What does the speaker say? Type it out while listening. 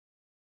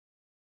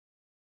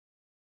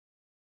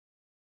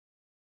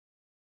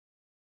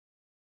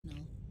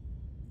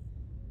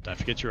Don't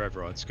forget your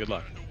overrides. Good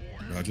luck.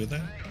 Roger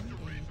that.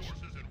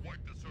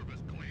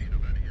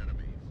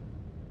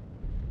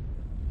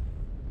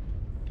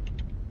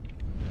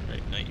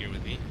 Right, Knight, you're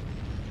with me.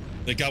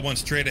 They got one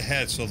straight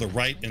ahead, so the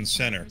right and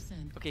center.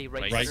 Okay,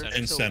 Right Right center.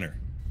 and center.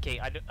 Okay,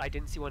 I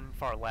didn't see one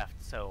far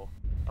left, so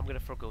I'm gonna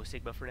forgo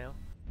Sigma for now.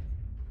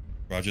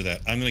 Roger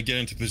that. I'm gonna get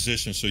into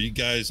position, so you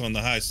guys on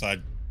the high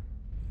side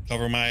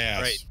cover my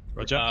ass. Right.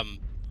 Roger.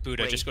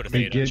 Buddha, Wait, just go to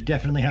They Theta. do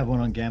definitely have one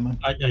on Gamma.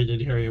 I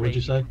did hear you. What'd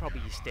you say? Can probably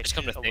stick Just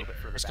come to a little Theta. bit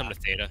further Just come to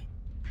back. Theta.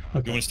 You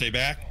Okay. want to stay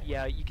back?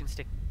 Yeah, you can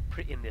stick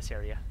in this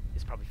area.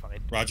 It's probably fine.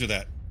 Roger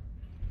that.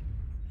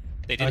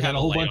 They did I have got a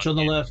whole light bunch on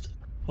the you. left.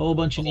 Whole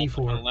bunch in A whole bunch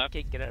on the E4. left.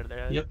 Okay, get out of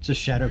there. Yep. It's a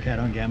Shadow Cat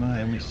on Gamma.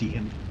 I only see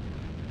him.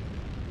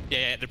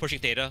 Yeah, they're pushing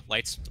Theta.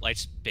 Lights,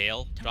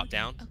 bail, drop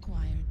down.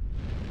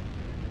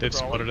 They've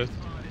Brawley. spotted it.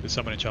 There's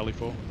someone in Charlie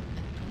 4.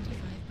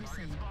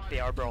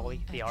 They are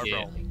brawly. They are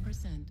Yeah. brawly.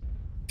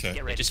 Okay.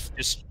 Get ready.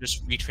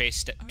 Just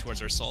retrace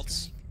towards our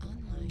assaults.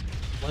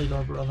 Light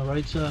over on the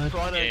right side.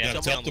 Piranha, Yeah,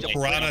 jump Delta down, jump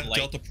Piranha. down. Piranha,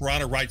 Delta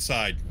Piranha, right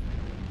side.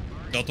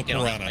 Delta Get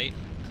on that Piranha. light.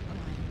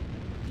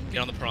 Get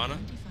on the Piranha.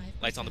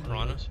 Lights on the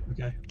Piranha.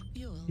 Okay.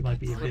 He might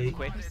be a Flip bait.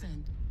 quick,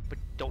 but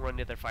don't run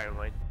near their firing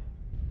line.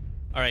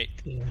 All right.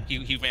 Yeah.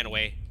 He ran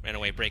away.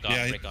 Break off.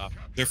 Yeah, Break off.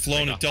 They're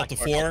flowing Break at off. Delta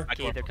Back to our 4. assault, back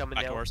to Okay, our- they're coming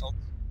back to down. our assault.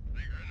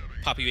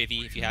 Pop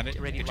UAV if you have it.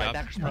 Get ready, Good job.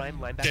 linebackers prime.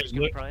 Linebackers Okay,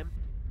 coming look. prime.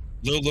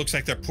 Looks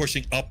like they're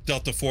pushing up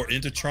Delta 4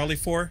 into Charlie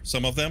 4,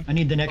 some of them. I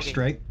need the next Okay.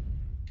 strike.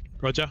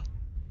 Roger.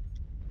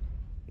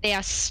 They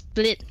are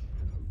split.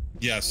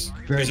 Yes.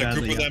 Very There's a group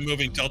badly, of yeah. them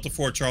moving Delta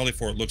 4, Charlie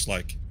 4, it looks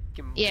like.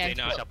 Can Yeah. They push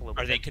not, up a little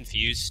are bit they then.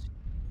 confused?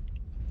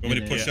 You want me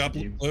to Yeah, push yeah. up,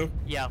 Lou?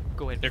 Yeah,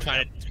 go ahead. They're push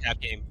trying up. to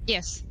tap game.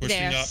 Yes, Pushing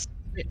they are up.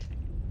 split.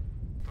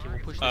 Okay, we'll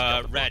push this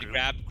Delta Red,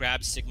 group.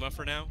 grab Sigma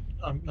for now.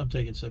 I'm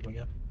taking Sigma,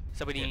 yeah.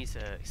 Somebody Yeah. needs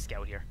a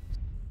scout here.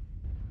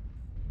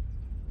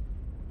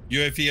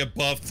 UAV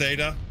above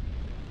Theta.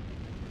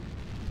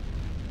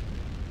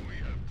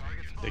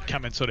 They're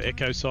coming sort of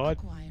echo side.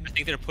 I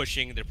think they're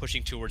pushing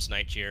towards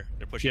Nigeria.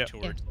 They're pushing Yeah.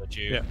 towards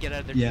Jew. Yeah. Get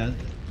out of there. Yeah.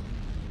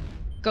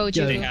 Go Yeah,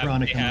 to They the have-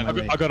 Piranha they coming have- my I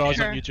way. got, I got eyes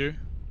Sure. on you, Jew.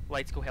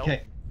 Lights, go help.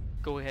 Okay.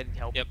 Go ahead and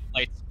help. Yep.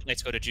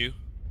 Lights go to Jew.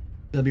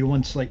 There'll be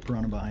one slight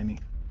Piranha behind me.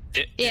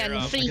 yeah, They're,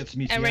 and free got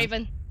some ECM. and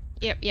Raven.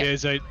 Yep, yep.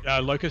 There's a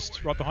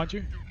locust right behind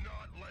you.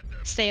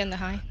 Stay on the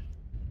high.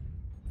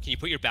 Can you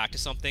put your back to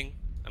something?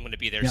 I'm going to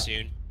be there Yeah.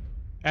 soon.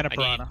 And a I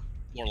need piranha.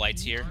 more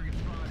lights here.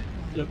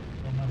 Yep.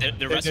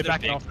 The rest They're of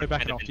backing them off. They're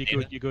backing off. You're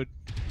good. You're good.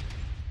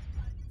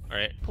 All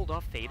right. Pulled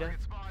off Theta.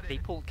 They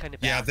pulled kind of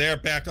back. Yeah, they're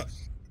back up.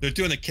 They're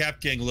doing the cap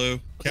gang, Lou.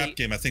 Cap Okay.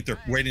 game. I think they're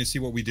waiting to see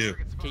what we do.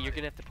 Okay, you're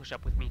gonna have to push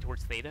up with me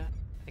towards Theta.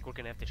 I think we're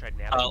gonna have to try to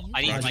navigate.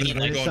 I need Roger, I need I'm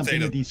There's going something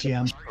Theta. with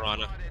ECM.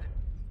 Piranha.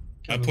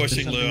 I'm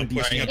pushing, something Lou. I'm with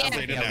pushing these up to guys.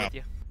 Theta Yeah, now. with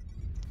you.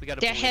 We got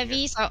a Their balloon here.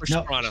 heavies are. Push No,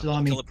 the Piranha. still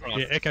on me. Kill the Piranha.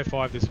 Yeah, Echo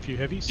 5. There's a few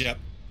heavies. Yep.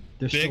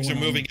 They're still Bigs are one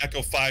on moving me.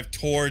 Echo 5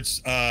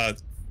 towards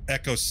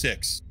Echo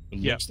 6. It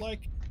Yep. looks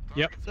like.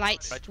 Yep.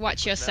 Lights, Right, watch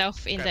push that,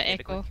 yourself in grab the Theta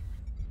echo. quick.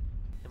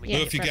 And we Yeah, Lou,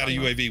 get if you prep got a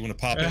on. UAV, want to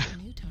pop it?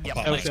 Yep.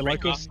 Pop That it. was their Break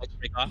off. locust. Lights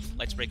break off.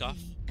 Lights break off.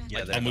 Yeah, Lights that-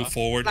 I'll break move off.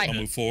 forward. Like- I'll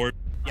move forward.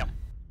 Yep.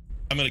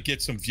 I'm gonna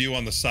get some view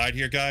on the side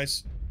here,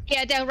 guys.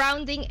 Yeah, they're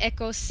rounding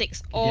Echo 6.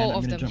 Again, All I'm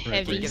of gonna them jump right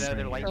heavy. through Get out of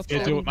there, lights. So Yeah,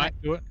 do pulling it, back.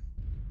 mate. Do it.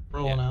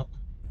 Rolling out.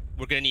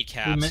 We're gonna need We,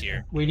 cabs mi-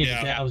 here. we need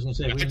Yeah. a I was gonna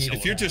say we need a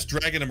If you're cab. just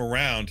dragging them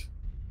around,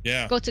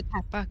 yeah. Go to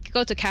Kappa.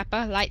 Go to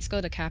Kappa. Lights go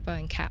to Kappa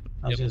and Cap.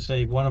 I was gonna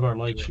say one of our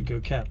lights should go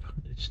cap.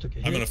 It just took a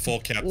hit. I'm gonna full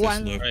cap this,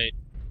 One. Lou. All right.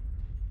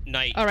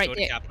 Knight, All right, go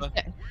to yeah. Kappa.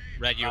 Yeah.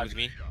 Red, you're with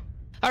me.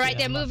 All right, Yeah,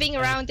 they're I'm not moving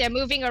prepared. around. They're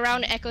moving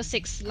around Echo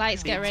 6.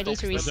 Lights, get ready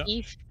to Focus them.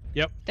 receive.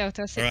 Yep.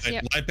 Delta All 6, right,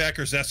 yep.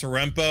 linebackers,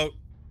 SRM boat.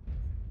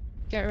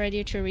 Get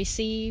ready to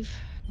receive.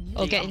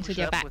 Or Okay, get push into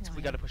their up. back.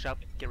 We gotta push up.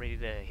 Get ready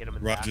to hit them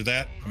in the Roger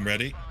back. that. I'm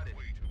ready.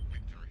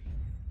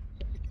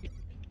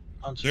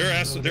 I'm They're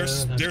just gonna go there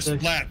and they're have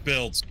six. splat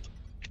builds.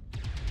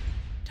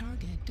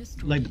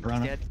 Leg the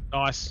Piranha. Dead.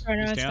 Nice. Turn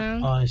He's us down.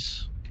 down.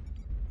 Nice.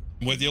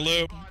 With you,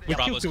 Lou. We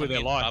Bravo's killed two of their coming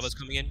in. lights. Bravo's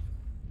coming in.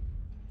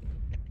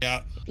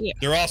 Yeah. Yeah.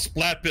 They're all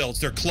splat builds.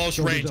 They're close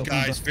Shoulders range, open,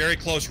 guys. bro. Very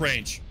close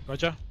range.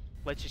 Roger.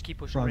 Let's just keep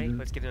pushing Roger. right.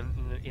 Let's get in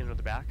on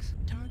the backs.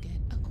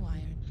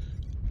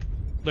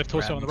 Left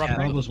torso on the Grab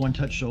roughneck. Bravo's one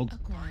touch shield.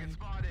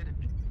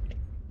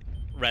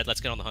 Red,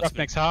 let's get on the huntsman.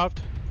 Roughneck's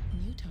halved.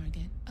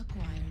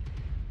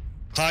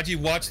 Haji,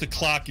 watch the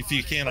clock if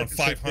you can on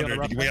Focus safely on the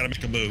 500. We roughneck. gotta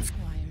make a move.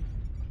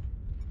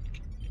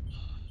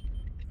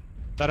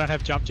 They don't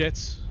have jump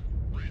jets.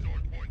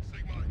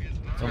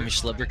 From your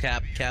sliver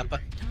kappa.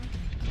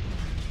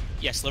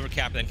 Yeah, sliver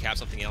cap, then cap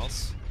something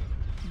else.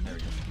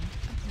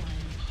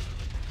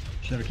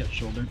 Shadow Cat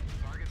shoulder.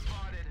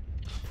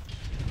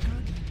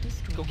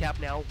 Go cap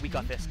now. We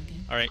got this.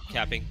 All right,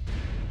 capping.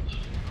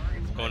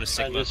 Going to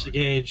Sigma. Sigma.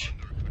 Disengage.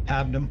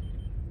 Halved him.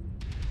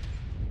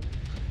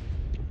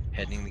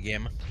 Heading the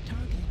gamma.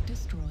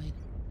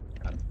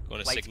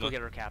 Going to Lights, Sigma. go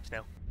get our caps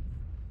now.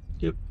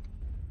 Yep.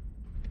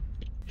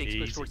 Bigs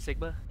push Easy. towards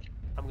Sigma.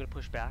 I'm gonna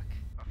push back.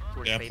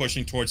 Towards Yeah, I'm Theta.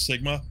 pushing towards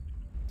Sigma.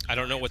 I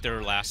don't know what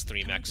their last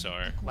 3 mechs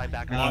are.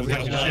 Linebacker. Oh, We we got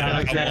got the one.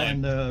 Shadow Come Cat on.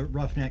 and the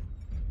Roughneck.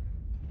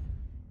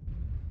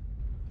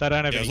 They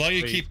don't have Yeah, any as long as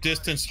you speed. keep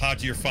distance,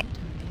 Haji, you're fine.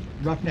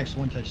 Roughnecks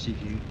one touch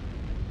CPU.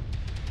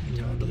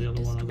 You know, the other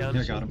one. on the There,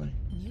 other got side.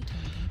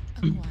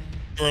 him.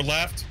 Your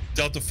left,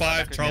 Delta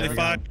 5, There Charlie we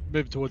 5.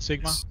 Move towards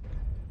Sigma.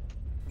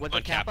 One's On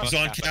on Kappa. He's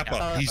on Kappa, Kappa.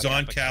 Kappa. He's Kappa,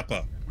 on Kappa.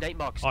 Kappa.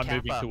 Nightmox I'm Kappa.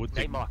 moving towards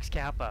Sigma. Nightmox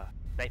Kappa.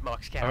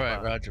 Nightmox Kappa. All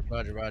right, Roger,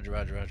 Roger, Roger,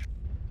 Roger, Roger.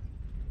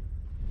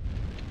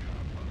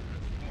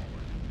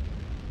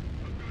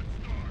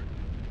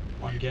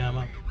 One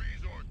Gamma.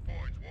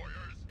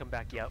 Come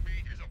back, yep.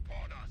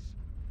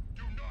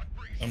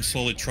 I'm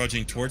slowly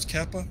trudging towards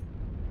Kappa.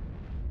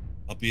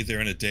 I'll be there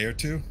in a day or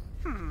two.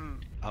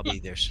 I'll be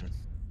there soon.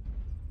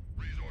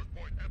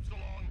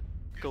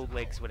 Go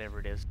legs, whatever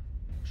it is.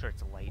 I'm sure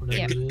it's a light. Whatever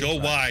Yeah, it is. go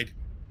wide.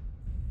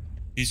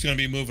 He's going to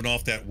be moving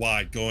off that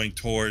wide, going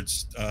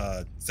towards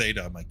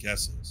Theta, my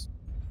guess is.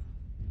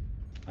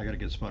 I got a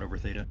good spot over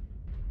Theta.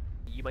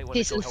 You might want to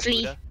He's go in help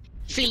flee. Buddha.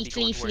 Flee,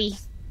 flee, flee.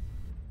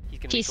 He's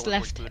gonna He's be going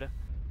left. towards Buddha.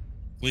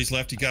 Please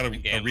left. You got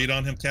a read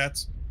on him,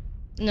 Cats?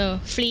 No,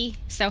 flee,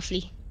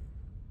 stealthily.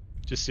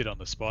 Just sit on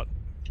the spot.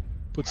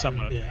 Put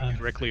someone Yeah.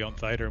 directly on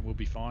Theta and we'll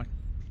be fine.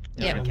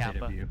 Yeah. I got Kappa.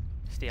 Theta view.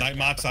 Stay on Night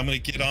Mox, I'm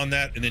going to get on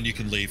that, and then you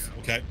can leave,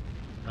 okay?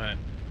 All right.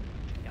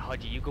 Kappa.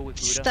 Haji, you go with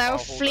Buddha. I'll hold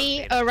on Stealthily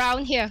Theta.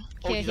 around here.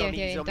 Oh, Here, he's here, on me,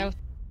 he's here. on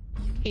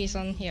me. He's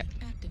on here.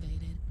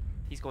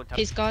 He's going top.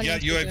 He's gone. Yeah,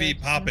 into UAV, the-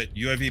 pop it.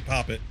 UAV,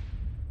 pop it.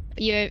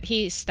 Yeah,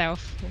 he's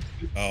stealth.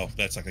 Oh,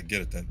 that's I could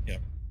get it then. Yeah.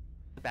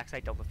 The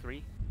backside Delta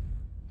 3.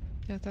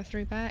 Delta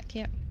 3 back,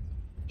 yep.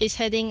 He's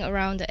heading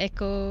around the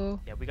Echo,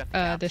 Yeah, we got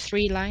the caps.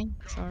 3 line,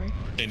 sorry.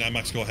 Okay, Night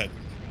Mox, go ahead.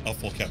 I'll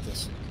full cap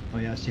this. Oh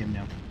yeah, I see him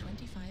now.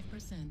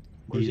 25%.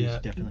 He's Yeah.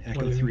 definitely What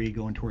Echo is it? 3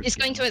 going towards He's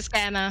going Gamma. towards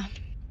Gamma.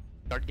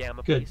 Guard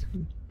Gamma, Good.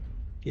 please.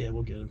 Yeah,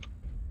 we'll get him.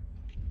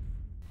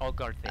 I'll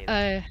guard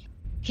Theta.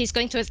 He's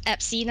going towards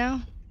FC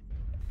now.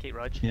 Okay,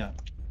 Raj. Yeah.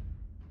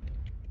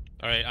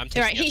 All right, I'm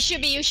taking. Alright, you FC,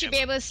 should be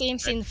Gamma. able to see him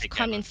Right, since take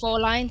come Gamma. in 4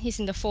 line. He's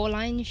in the 4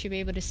 line, you should be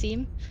able to see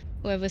him.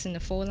 Whoever's in the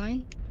 4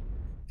 line.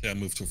 Okay, I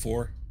moved to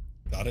 4.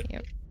 Got it.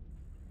 Yep.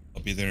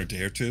 I'll be there in a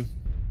day or two.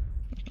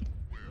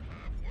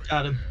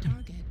 Got him.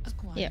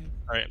 Yep.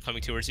 All right, I'm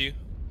coming towards you.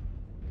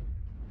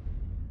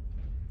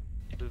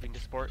 Moving to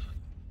sport.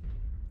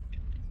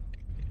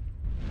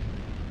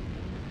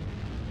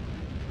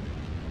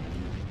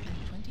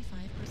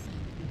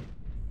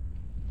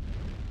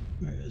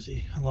 Where is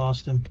he? I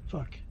lost him.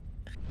 Fuck.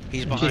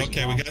 He's Just- behind.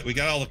 Okay, we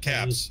got all the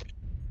caps.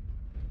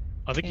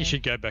 I think Yeah. you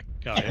should go back.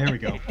 Oh, yeah. There we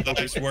go.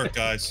 Nice work,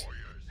 guys.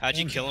 How'd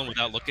you kill him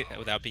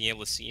without being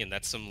able to see him?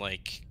 That's some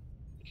like.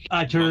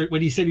 I turned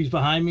when he said he's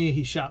behind me.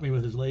 He shot me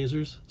with his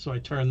lasers, so I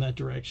turned that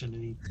direction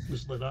and he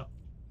was lit up.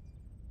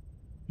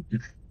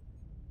 Good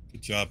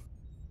job.